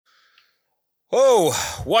Whoa,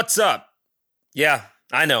 what's up? Yeah,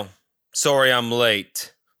 I know. Sorry I'm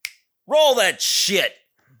late. Roll that shit.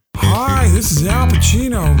 Hi, this is Al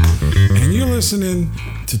Pacino, and you're listening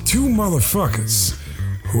to two motherfuckers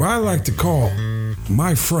who I like to call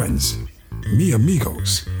my friends, mi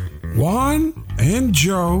amigos, Juan and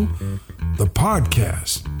Joe, the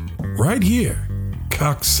podcast, right here,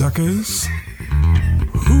 cocksuckers.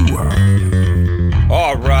 Who are you?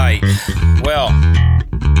 All right. Well,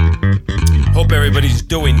 hope everybody's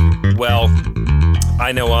doing well.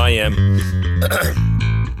 I know I am.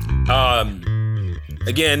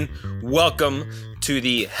 Again, welcome to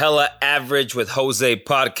the Hella Average with Jose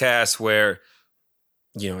podcast where,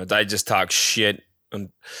 I just talk shit.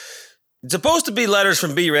 It's supposed to be letters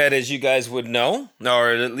from B-Red, as you guys would know, or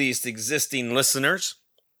at least existing listeners.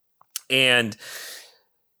 And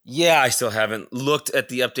yeah, I still haven't looked at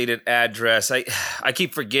the updated address. I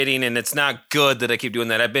keep forgetting, and it's not good that I keep doing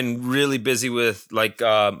that. I've been really busy with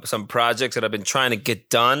some projects that I've been trying to get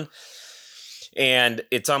done, and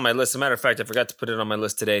it's on my list. As a matter of fact, I forgot to put it on my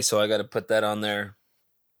list today, so I got to put that on there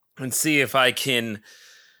and see if I can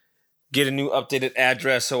get a new updated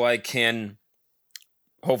address so I can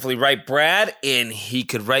hopefully write Brad, and he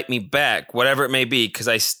could write me back, whatever it may be, because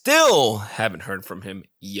I still haven't heard from him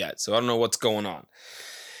yet, so I don't know what's going on.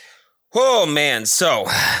 Oh, man. So,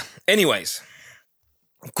 anyways,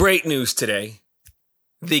 great news today.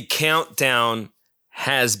 The countdown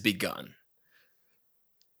has begun.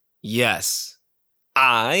 Yes,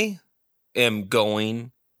 I am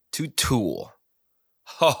going to Tool.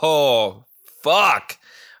 Oh, fuck.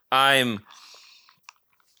 I'm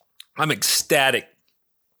ecstatic.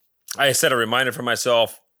 I set a reminder for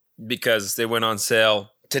myself because they went on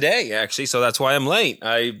sale today, actually, so that's why I'm late.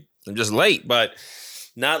 I'm just late, but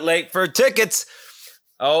not late for tickets.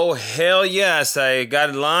 Oh, hell yes. I got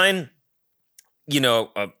in line,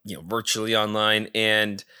 virtually online.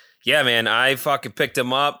 And yeah, man, I fucking picked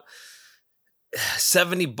them up.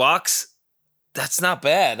 $70. That's not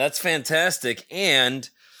bad. That's fantastic. And,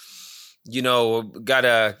 got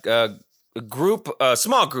a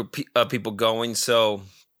small group of people going. So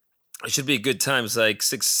it should be a good time. It's like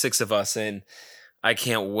six of us. And I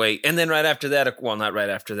can't wait. And then right after that, well, not right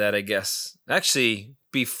after that, I guess. Actually,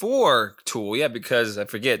 before Tool, yeah, because I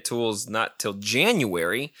forget, Tool's not till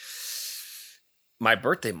January. My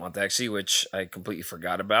birthday month, actually, which I completely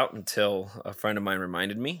forgot about until a friend of mine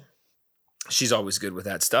reminded me. She's always good with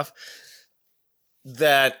that stuff.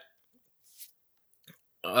 That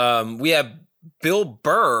we have Bill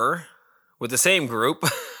Burr with the same group,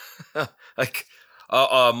 like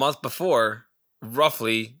a month before,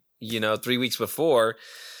 roughly, 3 weeks before.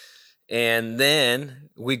 And then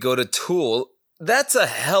we go to Tool. That's a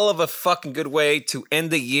hell of a fucking good way to end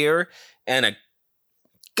the year and a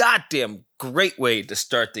goddamn great way to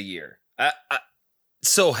start the year.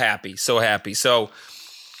 So happy. So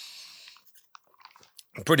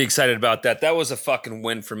I'm pretty excited about that. That was a fucking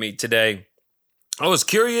win for me today. I was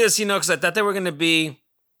curious, because I thought they were going to be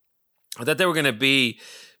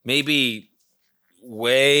maybe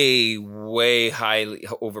way highly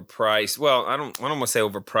overpriced. Well, I don't want to say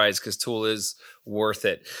overpriced because Tool is worth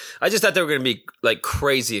it. I just thought they were going to be like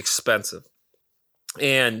crazy expensive.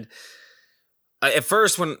 And at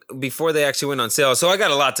first, before they actually went on sale, so I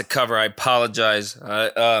got a lot to cover. I apologize.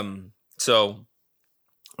 So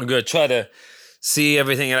I'm going to try to see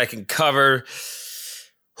everything that I can cover.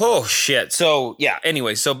 Oh, shit. So, yeah,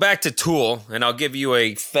 anyway, so back to Tool, and I'll give you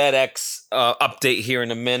a FedEx update here in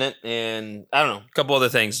a minute, and I don't know, a couple other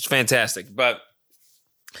things. It's fantastic. But,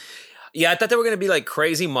 yeah, I thought they were going to be like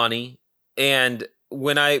crazy money, and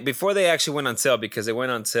before they actually went on sale, because they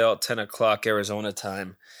went on sale at 10 o'clock Arizona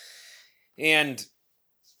time, and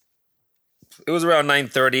it was around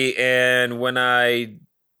 9:30, and when I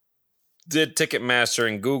did Ticketmaster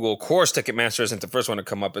and Google, of course Ticketmaster isn't the first one to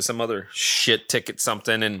come up. It's some other shit ticket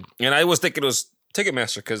something. And I was thinking it was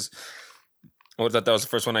Ticketmaster because I thought that was the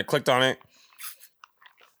first one. I clicked on it.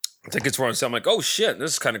 Tickets were on sale. I'm like, oh shit,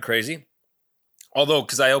 this is kind of crazy. Although,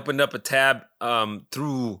 because I opened up a tab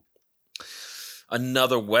through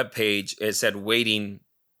another web page, it said waiting,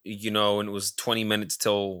 and it was 20 minutes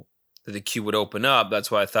till the queue would open up.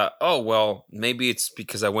 That's why I thought, oh, well, maybe it's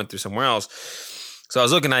because I went through somewhere else. So I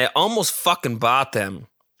was looking, I almost fucking bought them,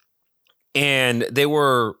 and they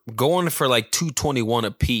were going for like $221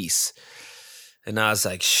 a piece. And I was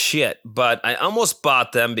like, shit. But I almost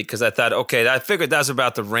bought them because I thought, okay, I figured that's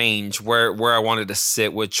about the range where I wanted to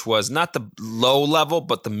sit, which was not the low level,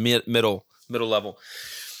 but the middle level.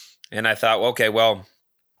 And I thought, okay, well,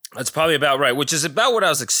 that's probably about right, which is about what I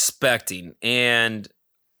was expecting. And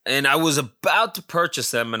And I was about to purchase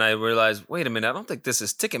them, and I realized, wait a minute, I don't think this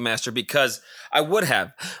is Ticketmaster, because I would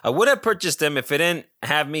have purchased them if it didn't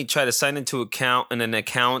have me try to sign into an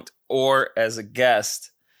account or as a guest,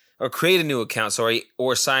 or create a new account,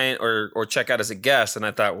 or sign or check out as a guest. And I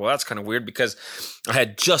thought, well, that's kind of weird, because I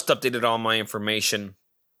had just updated all my information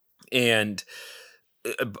and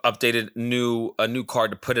updated a new card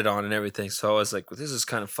to put it on and everything. So I was like, well, this is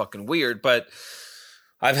kind of fucking weird, but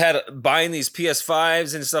I've had buying these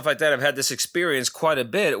PS5s and stuff like that. I've had this experience quite a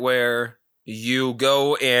bit where you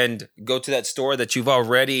go to that store that you've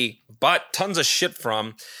already bought tons of shit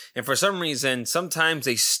from. And for some reason, sometimes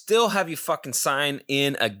they still have you fucking sign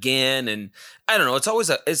in again. And I don't know,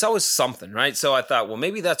 it's always something, right? So I thought, well,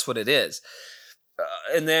 maybe that's what it is.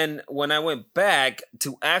 And then when I went back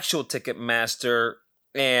to actual Ticketmaster,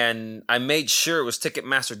 and I made sure it was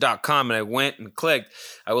Ticketmaster.com, and I went and clicked,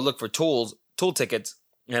 I would look for tool tickets.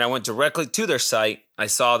 And I went directly to their site. I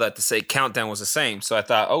saw that the countdown was the same. So I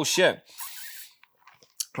thought, oh shit,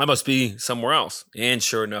 I must be somewhere else. And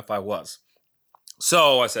sure enough, I was.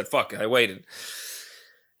 So I said, fuck it. I waited.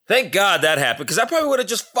 Thank God that happened, because I probably would have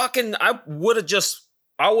just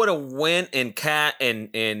I would have went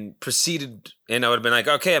and proceeded, and I would have been like,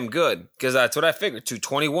 okay, I'm good. Because that's what I figured.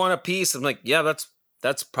 $221 a piece. I'm like, yeah,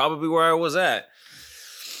 that's probably where I was at.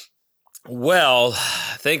 Well,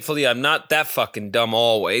 thankfully, I'm not that fucking dumb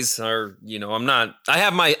always, or I'm not. I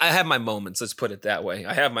have my moments. Let's put it that way.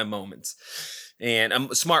 I have my moments, and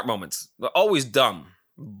I'm smart moments. Always dumb,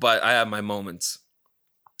 but I have my moments.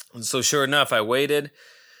 And so, sure enough, I waited,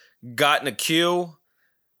 got in a queue.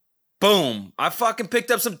 Boom! I fucking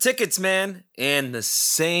picked up some tickets, man, and the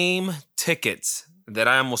same tickets that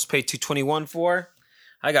I almost paid $221 for,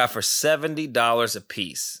 I got for $70 a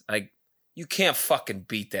piece. You can't fucking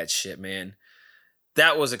beat that shit, man.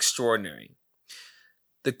 That was extraordinary.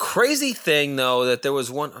 The crazy thing, though, that there was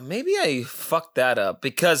one, maybe I fucked that up,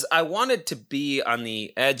 because I wanted to be on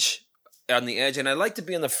the edge, and I like to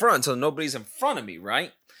be in the front so nobody's in front of me,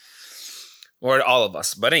 right? Or all of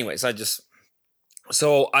us. But anyways,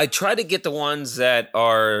 so I try to get the ones that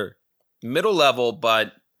are middle level,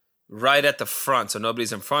 but right at the front, so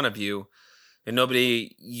nobody's in front of you, and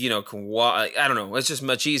nobody, can walk. I don't know. It's just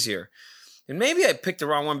much easier. And maybe I picked the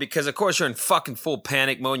wrong one, because, of course, you're in fucking full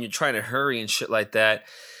panic mode and you're trying to hurry and shit like that.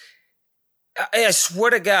 I swear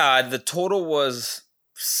to God, the total was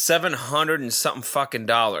 $700 and something fucking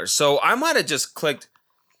dollars. So I might have just clicked.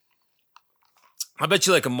 I bet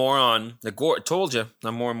you like a moron. Told you,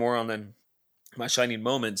 I'm more a moron than my shining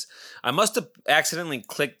moments. I must have accidentally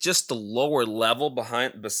clicked just the lower level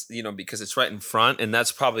behind, because it's right in front. And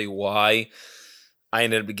that's probably why I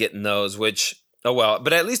ended up getting those, which... Oh, well,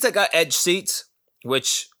 but at least I got edge seats,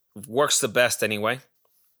 which works the best anyway.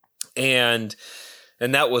 And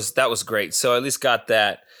that was great. So I at least got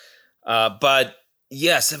that. But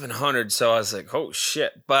yeah, $700. So I was like, oh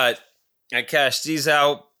shit. But I cashed these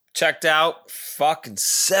out, checked out, fucking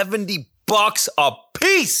 $70 a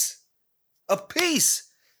piece. A piece.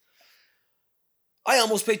 I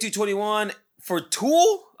almost paid $221 for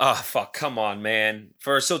Tool. Oh, fuck, come on, man.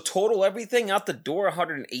 So total everything out the door,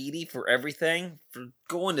 $180 for everything, for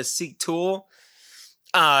going to see Tool.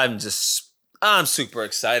 I'm super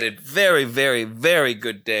excited. Very, very, very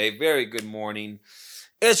good day. Very good morning.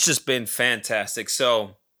 It's just been fantastic.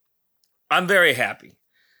 So I'm very happy.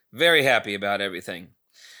 Very happy about everything.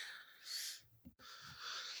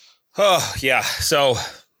 Oh, yeah. So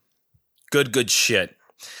good shit.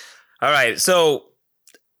 All right. So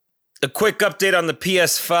a quick update on the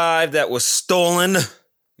PS5 that was stolen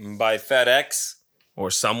by FedEx or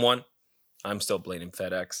someone. I'm still blaming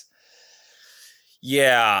FedEx.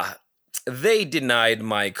 Yeah, they denied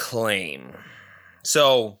my claim.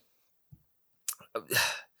 So,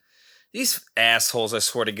 these assholes, I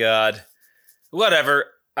swear to God. Whatever.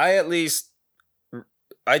 I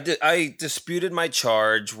disputed my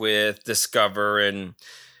charge with Discover, and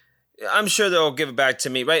I'm sure they'll give it back to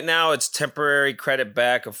me. Right now, it's temporary credit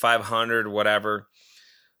back of $500, whatever.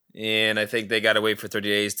 And I think they got to wait for 30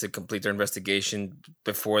 days to complete their investigation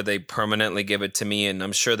before they permanently give it to me. And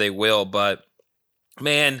I'm sure they will. But,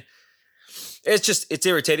 man, it's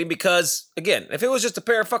irritating because, again, if it was just a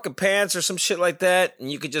pair of fucking pants or some shit like that,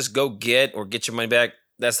 and you could just go get your money back,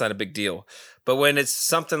 that's not a big deal. But when it's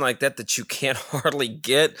something like that you can't hardly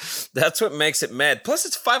get, that's what makes it mad. Plus,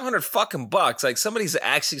 it's $500 fucking bucks. Like, somebody's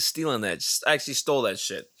actually stealing that, actually stole that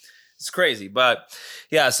shit. It's crazy. But,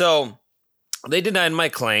 yeah, so they denied my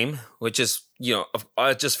claim, which is,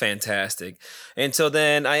 just fantastic. And so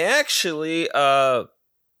then I actually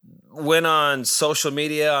went on social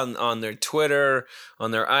media, on their Twitter,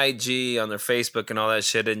 on their IG, on their Facebook and all that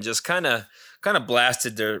shit, and just kind of kind of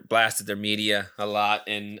blasted their media a lot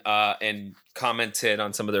and commented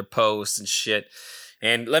on some of their posts and shit.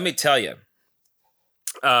 And let me tell you,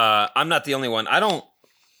 I'm not the only one. I'm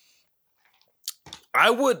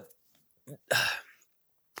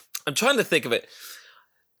trying to think of it.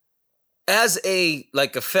 As a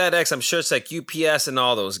FedEx, I'm sure it's like UPS and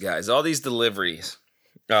all those guys, all these deliveries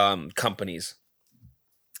companies.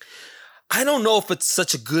 I don't know if it's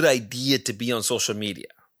such a good idea to be on social media.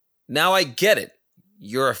 Now I get it.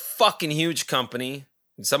 You're a fucking huge company.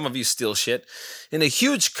 And some of you steal shit in a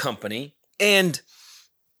huge company. And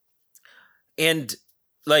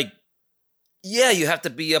like, yeah, you have to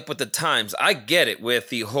be up with the times. I get it with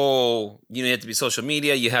the whole, you have to be social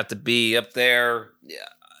media. You have to be up there.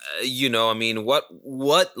 I mean,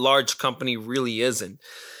 what large company really isn't?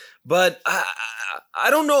 But I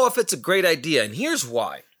don't know if it's a great idea. And here's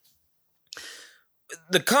why.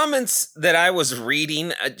 The comments that I was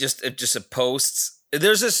reading, just posts,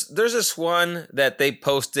 there's this one that they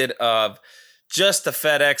posted of just the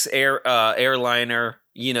FedEx airliner,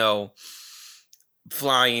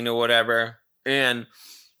 flying or whatever. And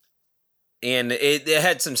it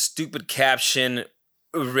had some stupid caption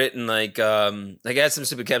written like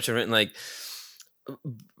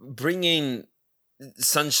bringing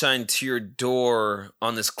sunshine to your door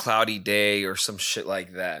on this cloudy day or some shit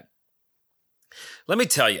like that. Let me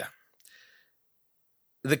tell you,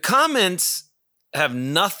 the comments have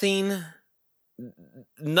nothing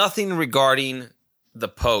regarding the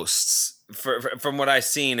posts from what I've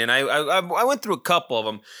seen. And I went through a couple of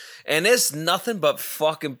them, and it's nothing but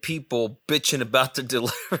fucking people bitching about their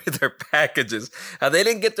delivery, their packages, how they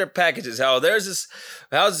didn't get their packages, how there's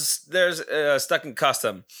stuck in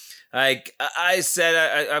custom. Like I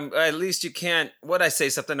said, I'm at least you can't, what I say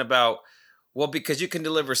something about, well, because you can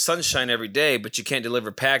deliver sunshine every day, but you can't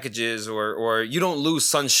deliver packages, or you don't lose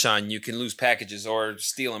sunshine, you can lose packages or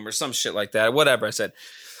steal them or some shit like that. Whatever I said.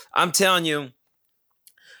 I'm telling you,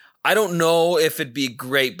 I don't know if it'd be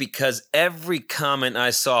great, because every comment I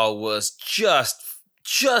saw was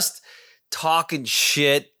just talking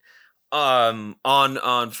shit on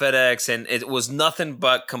FedEx, and it was nothing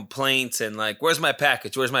but complaints and like, where's my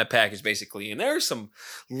package basically. And there's some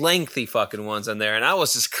lengthy fucking ones on there, and I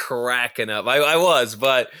was just cracking up. I was,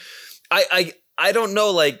 but I don't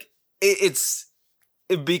know, like it's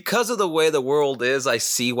because of the way the world is. I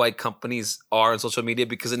see why companies are on social media,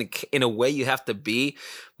 because in a way you have to be,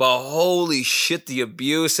 but holy shit, the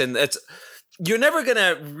abuse, and you're never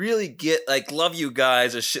gonna really get like love you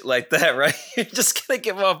guys or shit like that, right? You're just gonna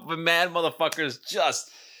give up mad motherfuckers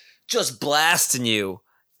just blasting you.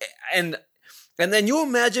 And then you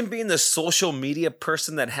imagine being the social media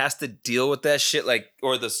person that has to deal with that shit, like,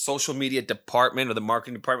 or the social media department or the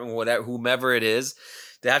marketing department, whatever, whomever it is.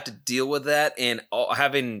 They have to deal with that, and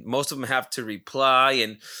most of them have to reply,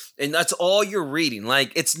 and that's all you're reading.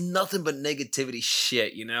 Like, it's nothing but negativity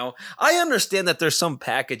shit, I understand that there's some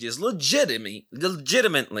packages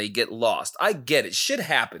legitimately get lost. I get it. Shit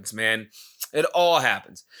happens, man. It all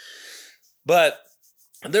happens. But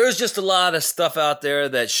there's just a lot of stuff out there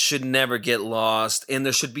that should never get lost, and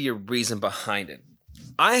there should be a reason behind it.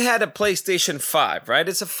 I had a PlayStation 5, right?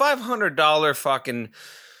 It's a $500 fucking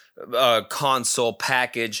console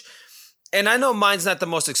package, and I know mine's not the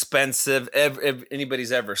most expensive if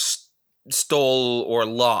anybody's ever stole or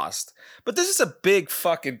lost, but this is a big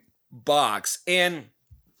fucking box, and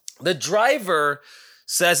the driver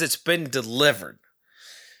says it's been delivered.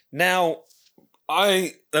 Now,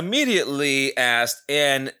 I immediately asked,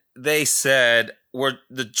 and they said, we're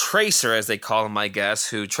the tracer, as they call him, I guess,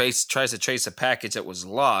 who tries to trace a package that was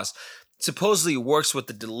lost, supposedly works with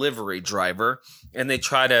the delivery driver, and they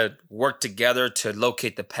try to work together to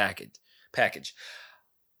locate the package.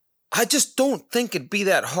 I just don't think it'd be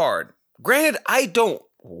that hard. Granted, I don't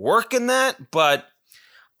work in that, but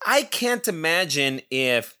I can't imagine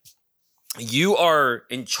if you are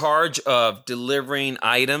in charge of delivering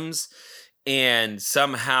items and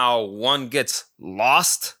somehow one gets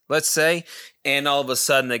lost, let's say, and all of a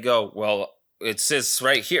sudden they go, well, it says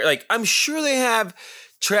right here. Like, I'm sure they have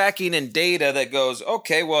tracking and data that goes,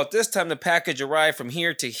 okay, well, at this time the package arrived from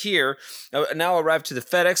here to here, now arrived to the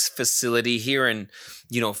FedEx facility here in,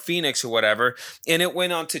 Phoenix or whatever, and it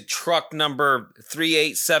went on to truck number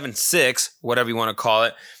 3876, whatever you want to call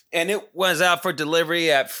it, and it was out for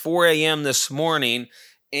delivery at 4 a.m. this morning,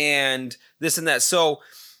 and this and that. So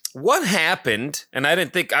what happened, and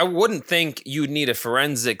I wouldn't think you'd need a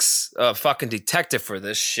forensics fucking detective for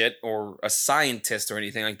this shit, or a scientist or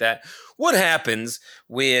anything like that. What happens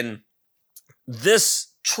when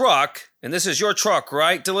this truck, and this is your truck,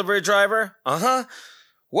 right, delivery driver? Uh-huh.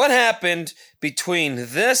 what happened between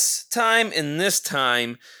this time and this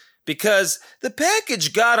time, because the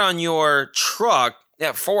package got on your truck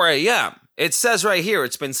at 4 a.m. It says right here,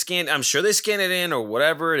 it's been scanned. I'm sure they scan it in or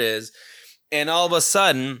whatever it is. And all of a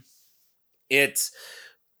sudden, it's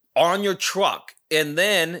on your truck. And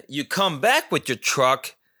then you come back with your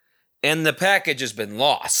truck and the package has been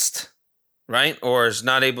lost, right? Or is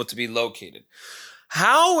not able to be located.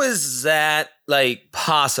 How is that like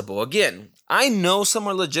possible? Again, I know some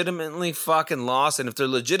are legitimately fucking lost. And if they're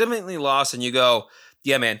legitimately lost and you go,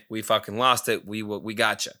 yeah, man, we fucking lost it. We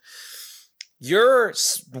got you. You're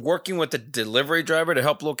working with the delivery driver to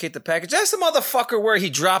help locate the package. Ask the motherfucker where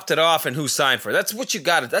he dropped it off and who signed for it. That's what you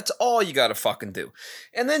got to. That's all you got to fucking do.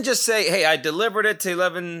 And then just say, hey, I delivered it to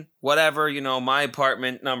 11, whatever, my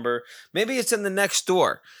apartment number. Maybe it's in the next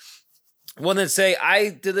door. Well, then say, I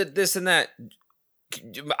did it, this and that.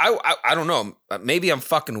 I don't know. Maybe I'm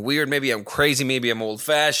fucking weird. Maybe I'm crazy. Maybe I'm old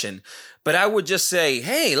fashioned. But I would just say,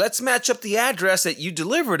 hey, let's match up the address that you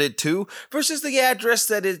delivered it to versus the address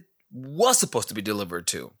that it was supposed to be delivered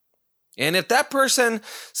to. And if that person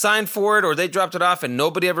signed for it or they dropped it off and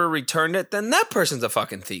nobody ever returned it, then that person's a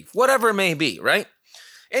fucking thief. Whatever it may be, right?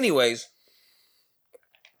 Anyways,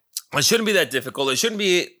 it shouldn't be that difficult. It shouldn't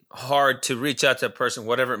be hard to reach out to a person,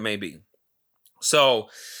 whatever it may be. So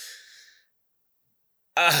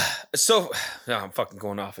I'm fucking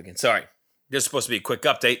going off again. Sorry. This is supposed to be a quick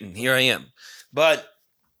update, and here I am. But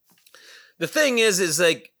the thing is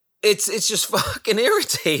like, it's just fucking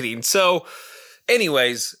irritating. So,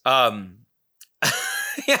 anyways, yeah,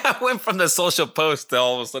 I went from the social post to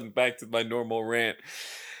all of a sudden back to my normal rant.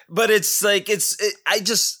 But it's like,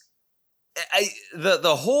 the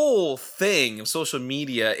whole thing of social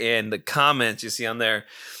media and the comments you see on there,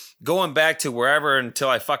 going back to wherever until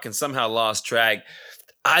I fucking somehow lost track.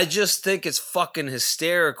 I just think it's fucking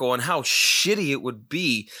hysterical and how shitty it would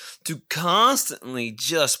be to constantly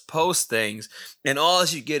just post things and all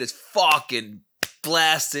you get is fucking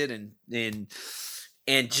blasted and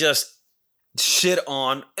just shit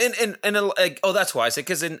on and like, oh, that's why I say,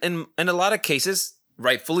 because in a lot of cases,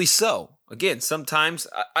 rightfully so. Again, sometimes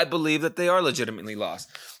I believe that they are legitimately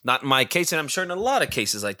lost. Not in my case, and I'm sure in a lot of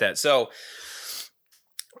cases like that. So,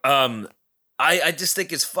 I just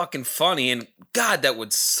think it's fucking funny, and God, that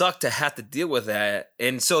would suck to have to deal with that.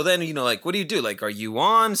 And so then, like, what do you do? Like, are you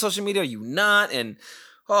on social media? Are you not? And,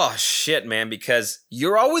 oh, shit, man, because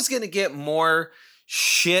you're always going to get more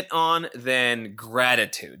shit on than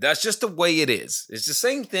gratitude. That's just the way it is. It's the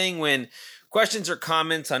same thing when questions or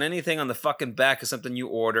comments on anything on the fucking back of something you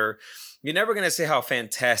order. You're never going to say how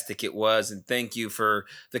fantastic it was and thank you for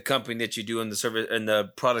the company that you do and the service and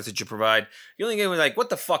the product that you provide. You're only going to be like,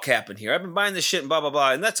 what the fuck happened here? I've been buying this shit and blah, blah,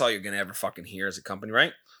 blah. And that's all you're going to ever fucking hear as a company,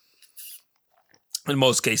 right? In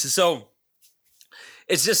most cases. So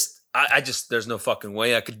it's just, I just, there's no fucking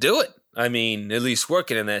way I could do it. I mean, at least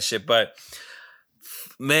working in that shit. But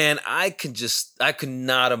man, I could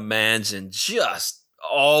not imagine just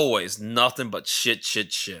always nothing but shit.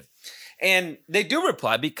 And they do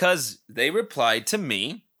reply because they replied to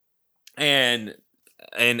me and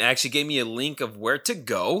actually gave me a link of where to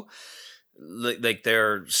go, like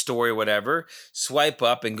their story or whatever, swipe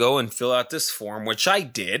up and go and fill out this form, which I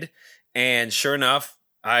did. And sure enough,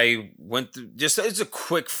 I went through it's a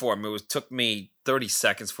quick form. It took me 30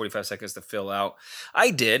 seconds, 45 seconds to fill out.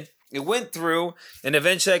 I did. It went through and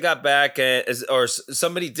eventually I got back or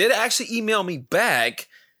somebody did actually email me back.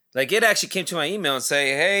 Like, it actually came to my email and say,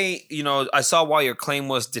 hey, I saw why your claim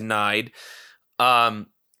was denied.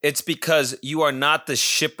 It's because you are not the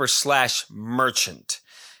shipper/merchant.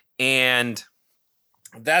 And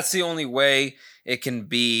that's the only way it can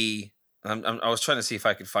be. I was trying to see if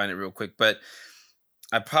I could find it real quick, but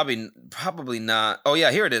I probably not. Oh,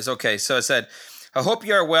 yeah, here it is. Okay, so it said, I hope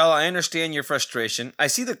you are well. I understand your frustration. I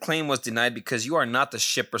see the claim was denied because you are not the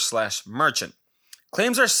shipper/merchant.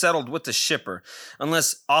 Claims are settled with the shipper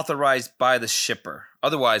unless authorized by the shipper.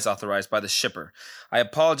 Otherwise authorized by the shipper. I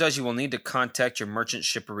apologize. You will need to contact your merchant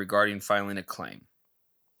shipper regarding filing a claim.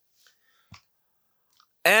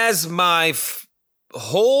 As my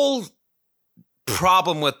whole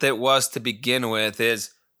problem with it was to begin with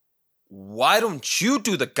is, why don't you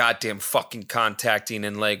do the goddamn fucking contacting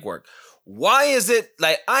and legwork? Why is it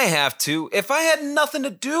like I have to if I had nothing to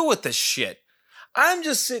do with this shit? I'm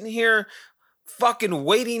just sitting here fucking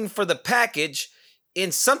waiting for the package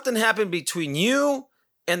and something happened between you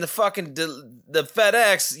and the fucking the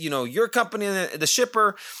FedEx, your company and the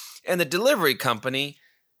shipper and the delivery company,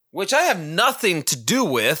 which I have nothing to do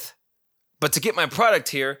with but to get my product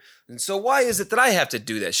here. And so why is it that I have to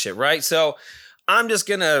do that shit, right? So I'm just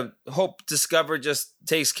going to hope Discover just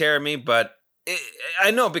takes care of me, but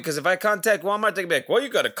I know, because if I contact Walmart, they can be like, well, you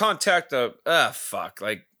got to contact the, fuck.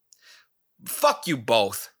 Like, fuck you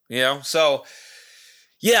both, you know? So,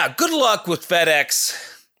 yeah, good luck with FedEx,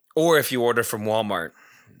 or if you order from Walmart.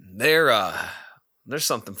 There's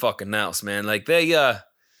something fucking else, man. Like, they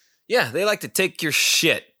like to take your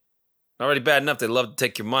shit. Already bad enough, they love to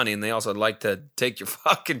take your money, and they also like to take your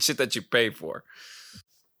fucking shit that you pay for.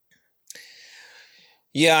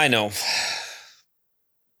 Yeah, I know.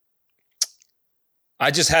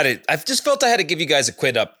 I just felt I had to give you guys a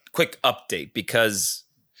quick update, because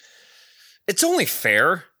it's only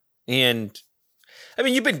fair. And I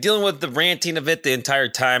mean, you've been dealing with the ranting of it the entire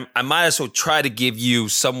time. I might as well try to give you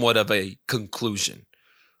somewhat of a conclusion,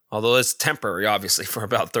 although it's temporary, obviously, for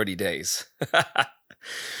about 30 days.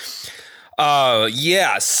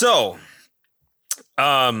 Yeah. So,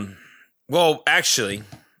 well, actually,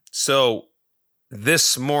 so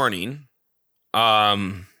this morning,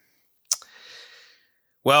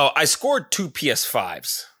 well, I scored 2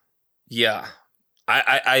 PS5s. Yeah.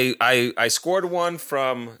 I scored one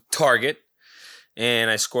from Target, and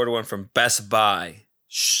I scored one from Best Buy.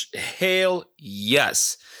 Hell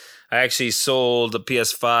yes. I actually sold a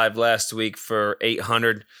PS5 last week for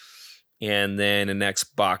 $800, and then an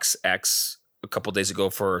Xbox X a couple days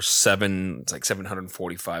ago for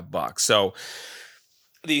 $745. So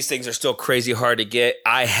these things are still crazy hard to get.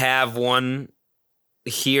 I have one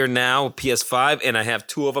here now, PS5, and I have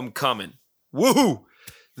 2 of them coming. Woohoo!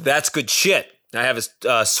 That's good shit. I have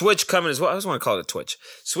a Switch coming as well. I just want to call it a Twitch.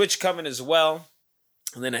 Switch coming as well.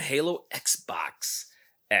 And then a Halo Xbox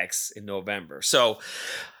X in November. So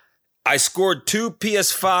I scored 2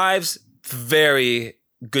 PS5s. Very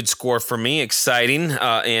good score for me. Exciting.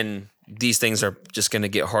 And these things are just going to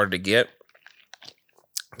get harder to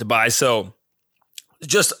buy. So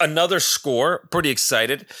just another score. Pretty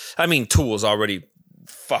excited. I mean, Tool's already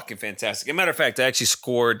fucking fantastic. As a matter of fact, I actually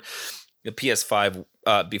scored the PS5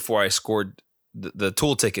 before I scored the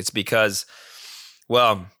Tool tickets, because,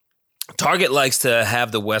 well, Target likes to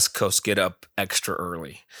have the West Coast get up extra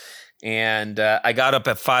early. And I got up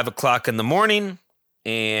at 5 o'clock in the morning,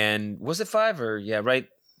 and was it 5 or, yeah, right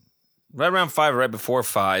around 5, right before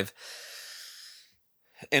 5,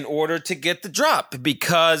 in order to get the drop,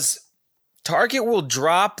 because Target will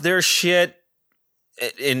drop their shit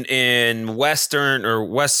in Western or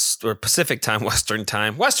Pacific time, Western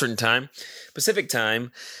time, Pacific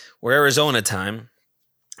time, or Arizona time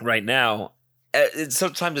right now,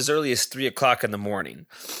 sometimes as early as 3 o'clock in the morning.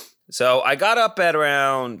 So I got up at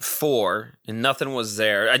around 4 and nothing was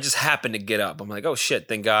there. I just happened to get up. I'm like, oh shit,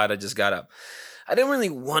 thank God I just got up. I didn't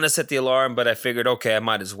really want to set the alarm, but I figured, okay, I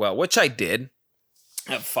might as well, which I did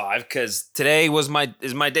at 5, because today is my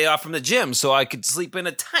day off from the gym, so I could sleep in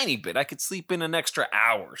a tiny bit. I could sleep in an extra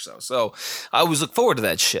hour or so. So I always look forward to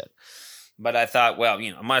that shit. But I thought, well,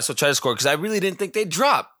 I might as well try to score, because I really didn't think they'd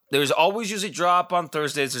drop. There's always usually drop on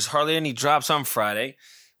Thursdays. There's hardly any drops on Friday.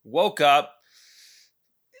 Woke up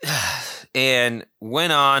and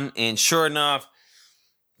went on, and sure enough,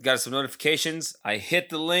 got some notifications. I hit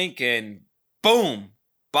the link and boom,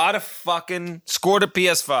 scored a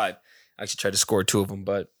PS5. I actually tried to score 2 of them,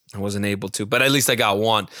 but I wasn't able to. But at least I got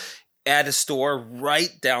one at a store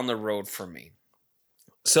right down the road from me.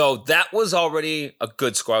 So that was already a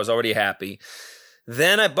good score. I was already happy.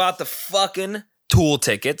 Then I bought the fucking Tool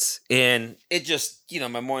tickets, and it just,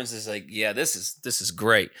 my mornings is like, yeah, this is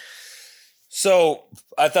great. So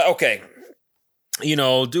I thought, okay,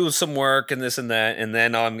 do some work and this and that, and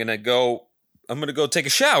then I'm gonna go take a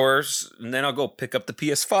shower, and then I'll go pick up the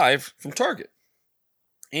PS5 from Target.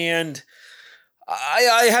 And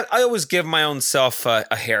I always give my own self a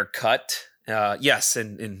haircut. Yes,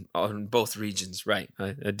 in both regions, right?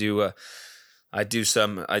 I do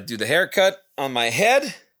the haircut on my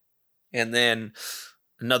head, and then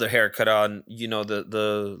another haircut on,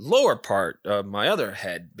 the lower part of my other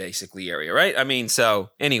head, basically, area, right? I mean, so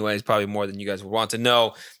anyways, probably more than you guys would want to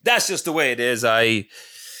know. That's just the way it is. I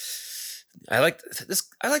like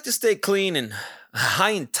to stay clean and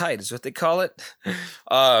high and tight is what they call it.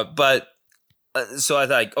 So I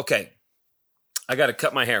thought, okay, I got to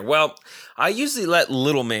cut my hair. Well, I usually let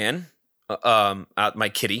little man out, my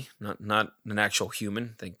kitty, not an actual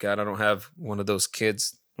human. Thank God I don't have one of those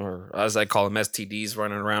kids, or as I call them, STDs,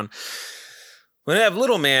 running around. When I have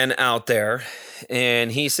little man out there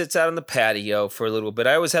and he sits out on the patio for a little bit,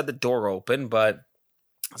 I always had the door open, but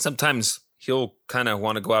sometimes he'll kind of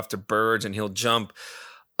want to go after birds, and he'll jump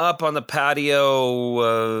up on the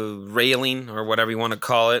patio railing, or whatever you want to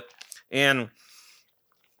call it. And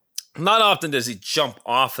not often does he jump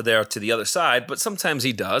off of there to the other side, but sometimes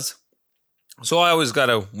he does. So I always got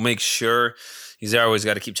to make sure he's there. I always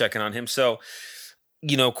got to keep checking on him. So,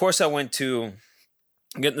 of course I went to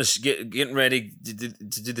getting ready to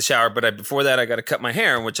do the shower. But before that, I got to cut my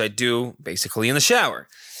hair, which I do basically in the shower.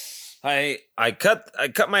 I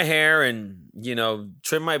cut my hair and,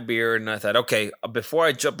 trim my beard. And I thought, okay, before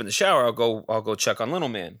I jump in the shower, I'll go check on little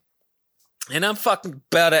man. And I'm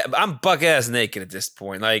buck ass naked at this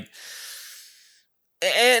point. Like,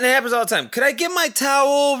 and it happens all the time. Could I get my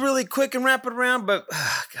towel really quick and wrap it around? But,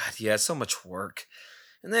 God, yeah, it's so much work.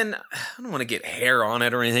 And then I don't want to get hair on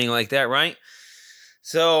it or anything like that, right?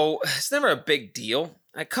 So it's never a big deal.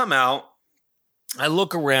 I come out. I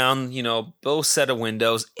look around, both set of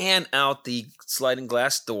windows and out the sliding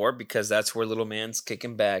glass door because that's where little man's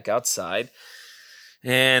kicking back outside.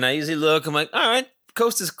 And I usually look. I'm like, all right,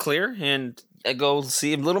 coast is clear. And I go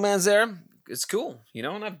see if little man's there. It's cool,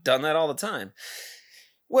 and I've done that all the time.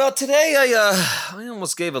 Well, today I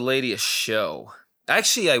almost gave a lady a show.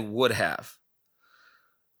 Actually, I would have.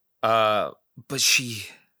 But she,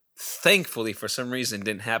 thankfully, for some reason,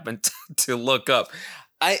 didn't happen to look up.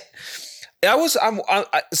 I'm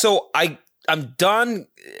done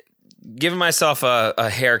giving myself a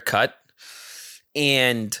haircut,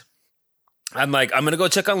 and I'm like, I'm gonna go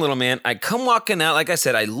check on little man. I come walking out, like I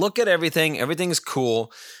said, I look at everything. Everything's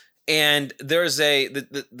cool, and there's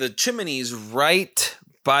the chimney's right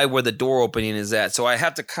by where the door opening is at. So I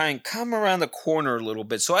have to come around the corner a little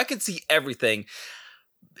bit so I can see everything,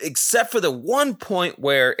 except for the one point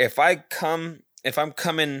where if I'm coming,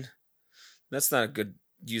 that's not a good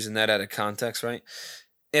using that out of context, right?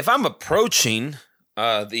 If I'm approaching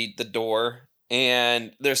the door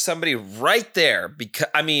and there's somebody right there,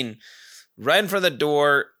 right in front of the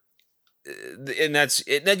door, and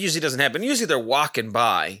that usually doesn't happen. Usually they're walking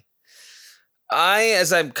by.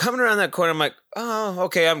 As I'm coming around that corner, I'm like, oh,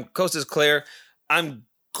 okay, coast is clear. I'm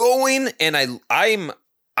going, and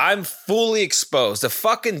I'm fully exposed. The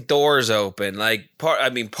fucking door's open,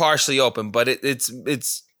 partially open, but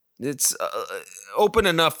it's open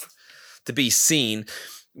enough to be seen.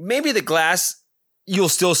 Maybe the glass, you'll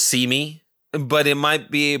still see me, but it might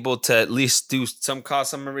be able to at least cause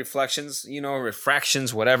some reflections,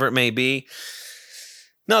 refractions, whatever it may be.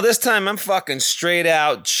 No, this time I'm fucking straight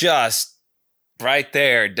out, just right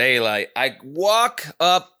there, daylight. I walk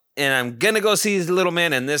up and I'm gonna go see the little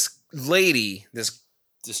man, and this lady, this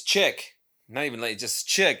chick, not even lady, just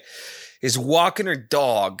chick, is walking her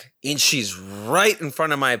dog, and she's right in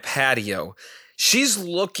front of my patio. She's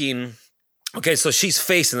looking, okay, so she's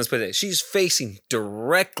facing, let's put it, she's facing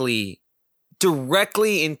directly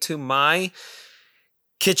into my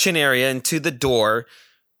kitchen area, into the door,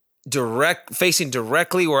 facing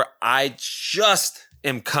directly where I just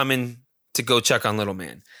am coming to go check on little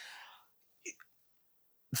man.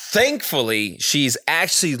 Thankfully, she's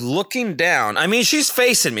actually looking down. She's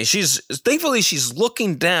facing me. Thankfully she's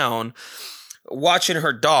looking down, watching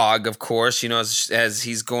her dog, of course, as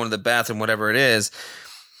he's going to the bathroom, whatever it is.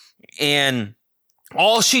 And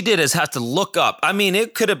all she did is have to look up.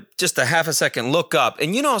 It could have just a half a second look up.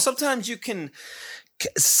 And, sometimes you can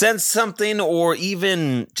sense something, or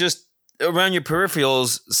even just around your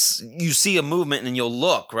peripherals, you see a movement and you'll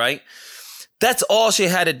look, right? That's all she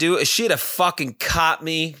had to do. She'd have fucking caught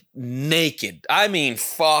me naked.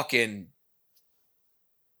 Fucking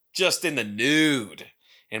just in the nude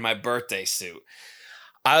in my birthday suit.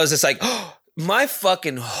 I was just like, oh, my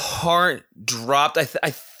fucking heart dropped. I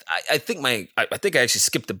think I actually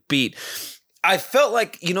skipped a beat. I felt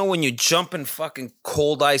like, when you jump in fucking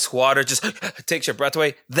cold ice water, just takes your breath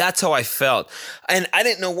away. That's how I felt. And I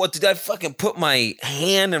didn't know what to do. I fucking put my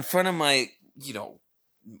hand in front of my,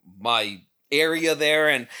 my area there,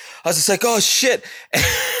 and I was just like, oh shit.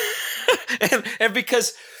 and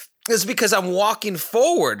because I'm walking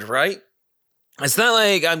forward, right? It's not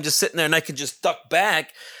like I'm just sitting there and I can just duck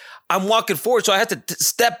back. I'm walking forward, so I have to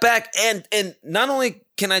step back, and not only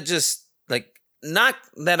can I just not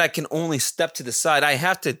that I can only step to the side, I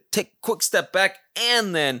have to take a quick step back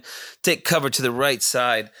and then take cover to the right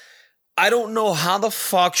side. I don't know how the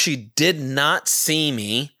fuck she did not see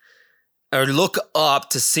me or look up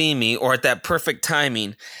to see me, or at that perfect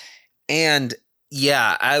timing. And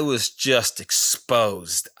yeah, I was just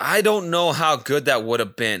exposed. I don't know how good that would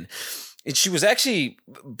have been. And she was actually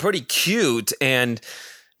pretty cute. And,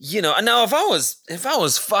 now if I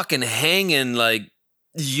was fucking hanging like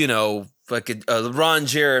a Ron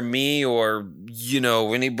Jeremy, or,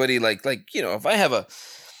 anybody like,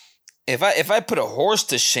 if I put a horse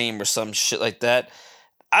to shame or some shit like that,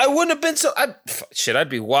 I wouldn't have been I'd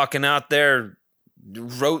be walking out there,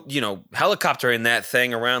 helicoptering that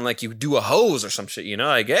thing around like you do a hose or some shit,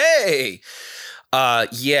 like, hey,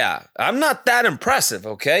 Yeah, I'm not that impressive,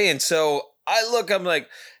 okay? And so I'm like,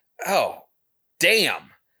 oh,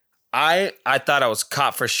 damn. I thought I was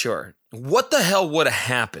caught for sure. What the hell would have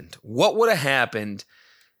happened? What would have happened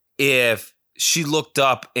if she looked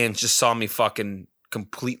up and just saw me fucking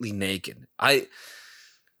completely naked? I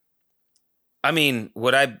mean,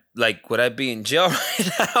 would I be in jail right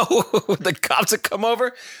now? Would the cops have come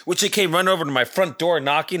over? Would she came run over to my front door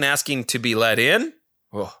knocking, asking to be let in?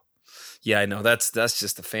 Oh, yeah, I know. That's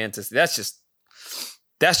just a fantasy. That's just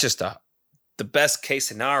the best case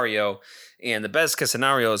scenario. And the best case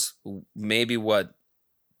scenario is maybe what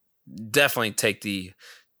definitely take the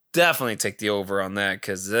over on that,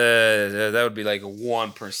 because that would be like a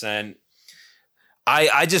 1%.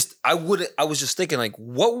 I was just thinking, like,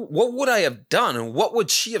 what would I have done, and what would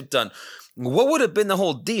she have done? What would have been the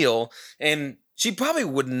whole deal? And she probably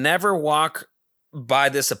would never walk by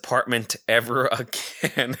this apartment ever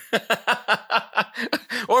again.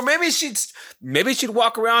 Or maybe she'd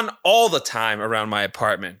walk around all the time around my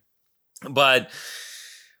apartment. But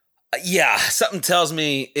yeah, something tells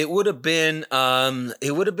me it would have been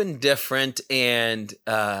different, and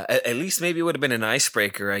at least maybe it would have been an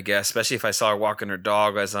icebreaker, I guess, especially if I saw her walking her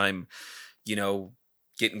dog as I'm,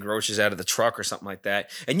 getting groceries out of the truck or something like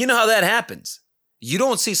that. And you know how that happens. You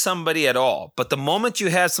don't see somebody at all, but the moment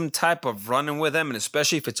you have some type of run-in with them, and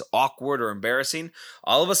especially if it's awkward or embarrassing,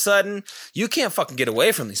 all of a sudden you can't fucking get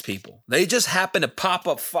away from these people. They just happen to pop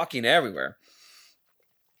up fucking everywhere.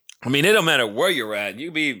 I mean, it don't matter where you're at. You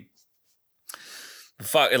could be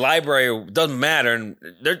a library, doesn't matter, and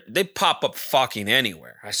they pop up fucking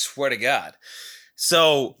anywhere. I swear to God.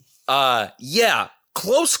 So, yeah,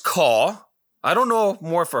 close call. I don't know if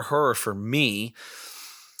more for her or for me.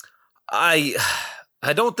 I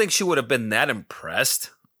don't think she would have been that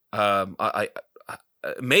impressed. I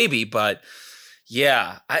maybe, but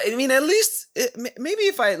yeah. I mean, at least maybe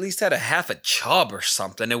if I at least had a half a chub or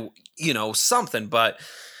something, something. But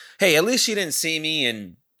hey, at least she didn't see me,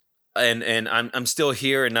 and I'm still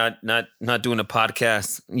here and not doing a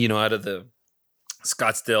podcast, out of the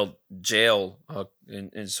Scottsdale jail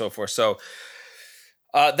and so forth. So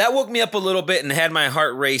that woke me up a little bit and had my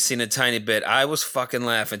heart racing a tiny bit. I was fucking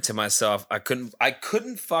laughing to myself. I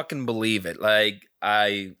couldn't fucking believe it. Like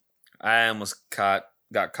I almost got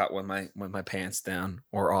caught with my pants down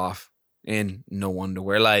or off and no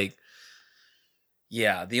underwear. Like,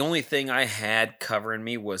 yeah, the only thing I had covering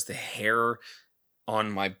me was the hair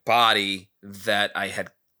on my body that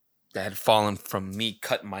had fallen from me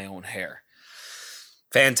cutting my own hair.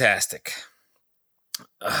 Fantastic.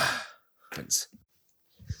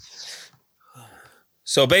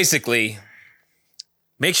 So basically,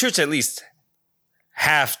 make sure it's at least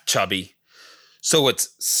half chubby so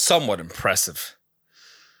it's somewhat impressive.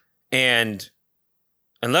 And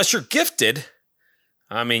unless you're gifted,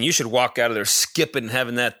 I mean, you should walk out of there skipping,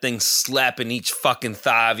 having that thing slapping each fucking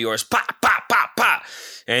thigh of yours, pop, pop, pop, pop,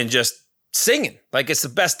 and just singing like it's the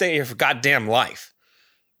best day of your goddamn life.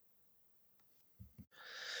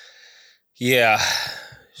 Yeah,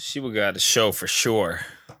 she would have got a show for sure.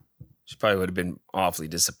 She probably would have been awfully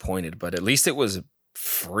disappointed, but at least it was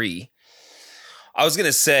free. I was going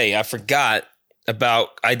to say, I forgot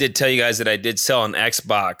I did tell you guys that I did sell an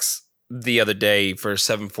Xbox the other day for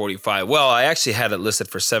 $745. Well, I actually had it listed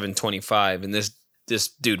for $725, and this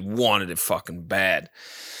dude wanted it fucking bad.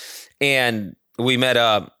 And we met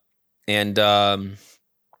up, and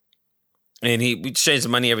we exchanged the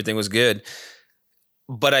money. Everything was good.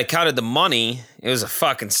 But I counted the money. It was a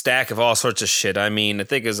fucking stack of all sorts of shit. I mean, I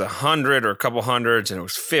think it was 100 or a couple hundreds, and it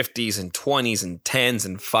was 50s and 20s and 10s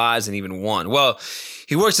and 5s and even 1. Well,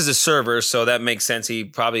 he works as a server, so that makes sense. He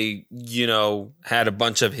probably, had a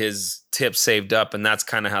bunch of his tips saved up, and that's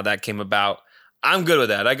kind of how that came about. I'm good with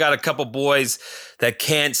that. I got a couple boys that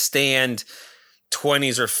can't stand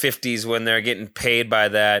 20s or 50s when they're getting paid by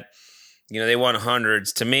that. They want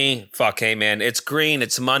hundreds. To me, fuck, hey, man, it's green,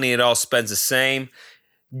 it's money, it all spends the same.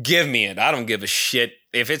 Give me it. I don't give a shit.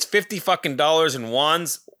 If it's $50 fucking in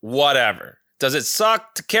ones, whatever. Does it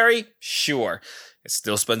suck to carry? Sure. It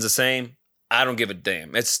still spends the same. I don't give a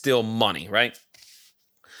damn. It's still money, right?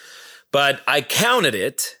 But I counted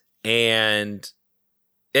it, and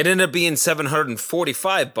it ended up being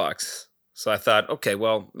 $745. So I thought, okay,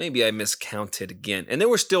 well, maybe I miscounted again. And they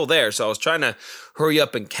were still there, so I was trying to hurry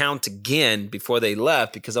up and count again before they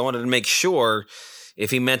left because I wanted to make sure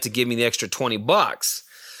if he meant to give me the extra $20.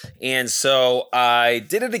 And so I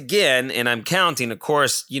did it again, and I'm counting. Of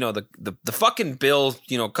course, the fucking bill,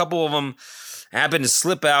 a couple of them happened to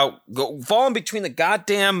slip out, fall in between the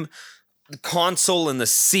goddamn console and the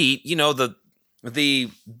seat.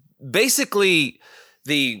 Basically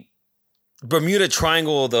the Bermuda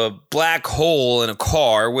Triangle, the black hole in a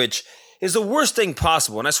car, which is the worst thing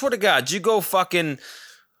possible. And I swear to God,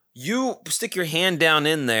 you stick your hand down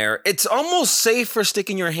in there. It's almost safe for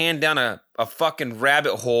sticking your hand down a fucking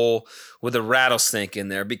rabbit hole with a rattlesnake in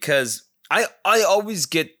there, because I always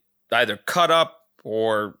get either cut up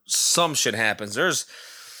or some shit happens. There's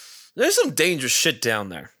some dangerous shit down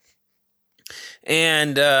there.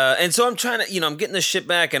 And so I'm trying to, I'm getting this shit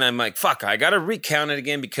back, and I'm like, fuck, I got to recount it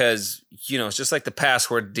again, because, it's just like the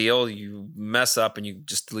password deal. You mess up and you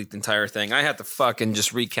just delete the entire thing. I have to fucking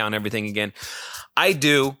just recount everything again. I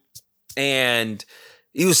do. And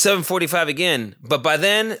he was 7:45 again. But by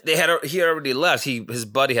then he had already left. His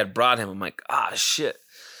buddy had brought him. I'm like, shit.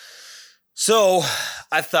 So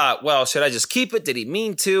I thought, well, should I just keep it? Did he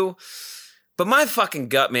mean to? But my fucking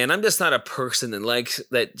gut, man, I'm just not a person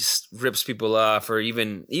that just rips people off, or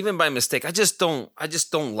even by mistake. I just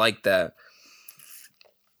don't like that.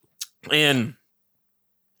 And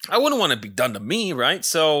I wouldn't want to be done to me, right?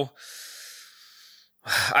 So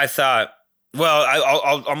I thought,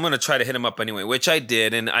 well, I'm going to try to hit him up anyway, which I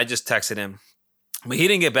did, and I just texted him. But he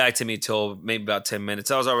didn't get back to me till maybe about 10 minutes.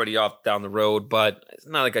 I was already off down the road, but it's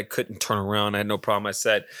not like I couldn't turn around. I had no problem. I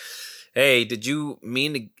said, hey,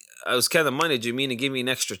 I was counting the money. Did you mean to give me an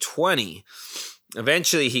extra 20?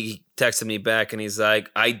 Eventually, he texted me back, and he's like,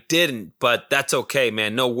 I didn't, but that's okay,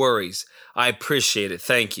 man. No worries. I appreciate it.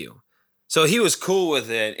 Thank you. So he was cool with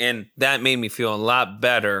it, and that made me feel a lot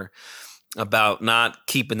better about not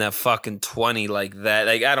keeping that fucking 20 like that.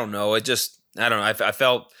 Like, I don't know. I don't know. I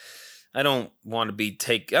felt I don't want to be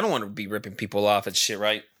ripping people off and shit,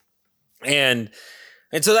 right? And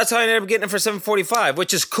so that's how I ended up getting it for $7.45,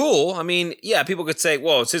 which is cool. I mean, yeah, people could say,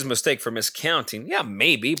 well, it's his mistake for miscounting. Yeah,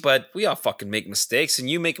 maybe, but we all fucking make mistakes, and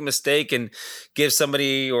you make a mistake and give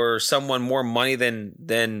somebody or someone more money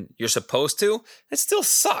than you're supposed to, it still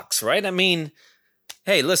sucks, right? I mean,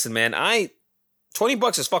 hey, listen, man,